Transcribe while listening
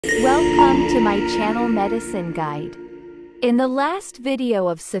Welcome to my channel Medicine Guide. In the last video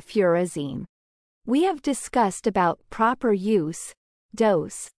of cefuroxime, we have discussed about proper use,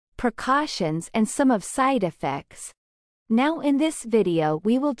 dose, precautions and some of side effects. Now in this video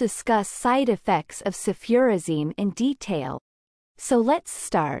we will discuss side effects of cefuroxime in detail. So let's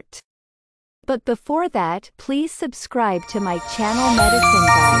start. But before that, please subscribe to my channel Medicine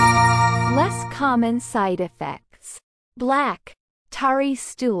Guide. Less common side effects. Black, tarry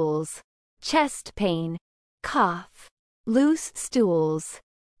stools, chest pain, cough, loose stools,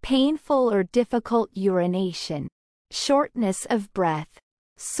 painful or difficult urination, shortness of breath,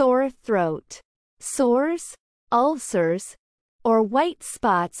 sore throat, sores, ulcers, or white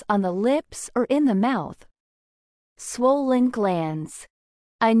spots on the lips or in the mouth. Swollen glands,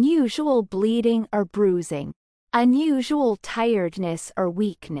 unusual bleeding or bruising, unusual tiredness or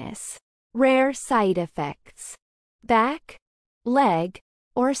weakness. Rare side effects. Back, leg,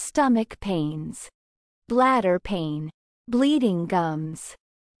 or stomach pains, bladder pain, bleeding gums,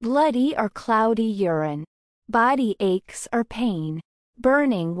 bloody or cloudy urine, body aches or pain,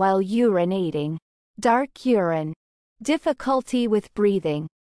 burning while urinating, dark urine, difficulty with breathing,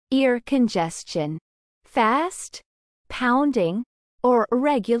 ear congestion, fast, pounding, or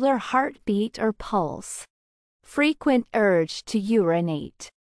irregular heartbeat or pulse, frequent urge to urinate,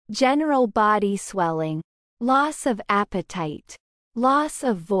 general body swelling, loss of appetite, loss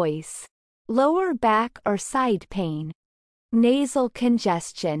of voice, lower back or side pain, nasal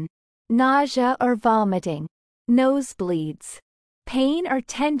congestion, nausea or vomiting, nosebleeds, pain or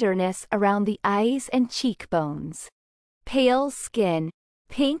tenderness around the eyes and cheekbones, pale skin,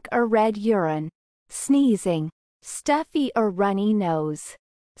 pink or red urine, sneezing, stuffy or runny nose,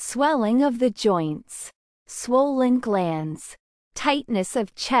 swelling of the joints, swollen glands, tightness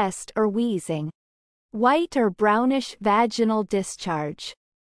of chest or wheezing, white or brownish vaginal discharge,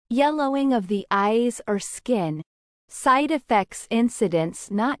 yellowing of the eyes or skin, side effects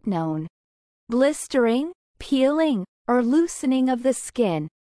incidents not known, blistering, peeling, or loosening of the skin,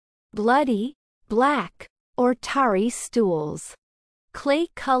 bloody, black, or tarry stools,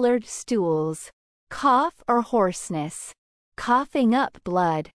 clay-colored stools, cough or hoarseness, coughing up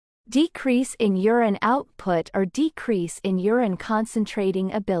blood, decrease in urine output or decrease in urine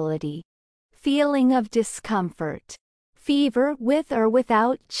concentrating ability, feeling of discomfort, fever with or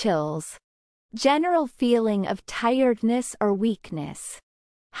without chills, general feeling of tiredness or weakness,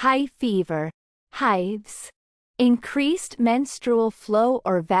 high fever, hives, increased menstrual flow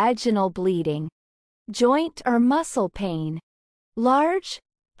or vaginal bleeding, joint or muscle pain, large,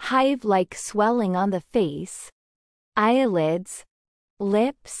 hive-like swelling on the face, eyelids,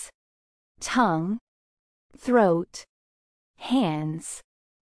 lips, tongue, throat, hands,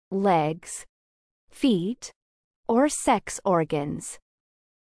 legs, feet, or sex organs.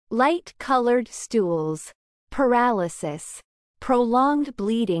 Light-colored stools, paralysis, prolonged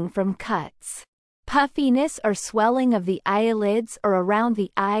bleeding from cuts, puffiness or swelling of the eyelids or around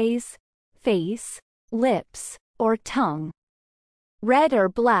the eyes, face, lips, or tongue. Red or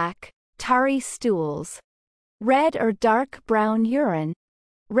black, tarry stools, red or dark brown urine,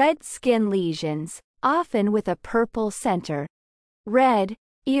 red skin lesions, often with a purple center, red,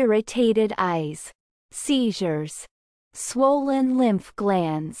 irritated eyes, seizures, swollen lymph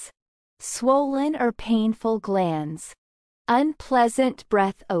glands, swollen or painful glands, unpleasant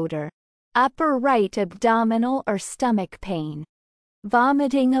breath odor, upper right abdominal or stomach pain,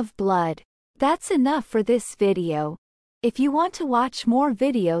 vomiting of blood. That's enough for this video. If you want to watch more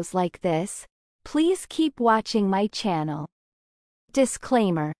videos like this, please keep watching my channel.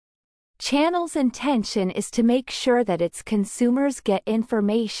 Disclaimer. Channel's intention is to make sure that its consumers get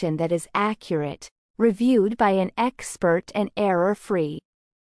information that is accurate, reviewed by an expert and error-free.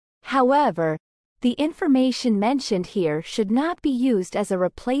 However, the information mentioned here should not be used as a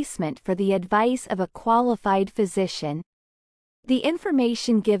replacement for the advice of a qualified physician. The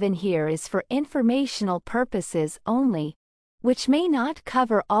information given here is for informational purposes only, which may not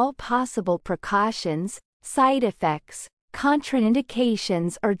cover all possible precautions, side effects,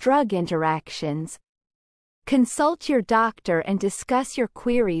 contraindications or drug interactions. Consult your doctor and discuss your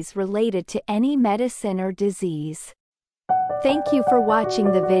queries related to any medicine or disease. Thank you for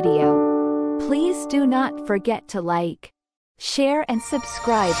watching the video. Please do not forget to like, share and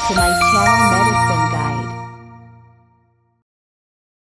subscribe to my channel Medicine Guide.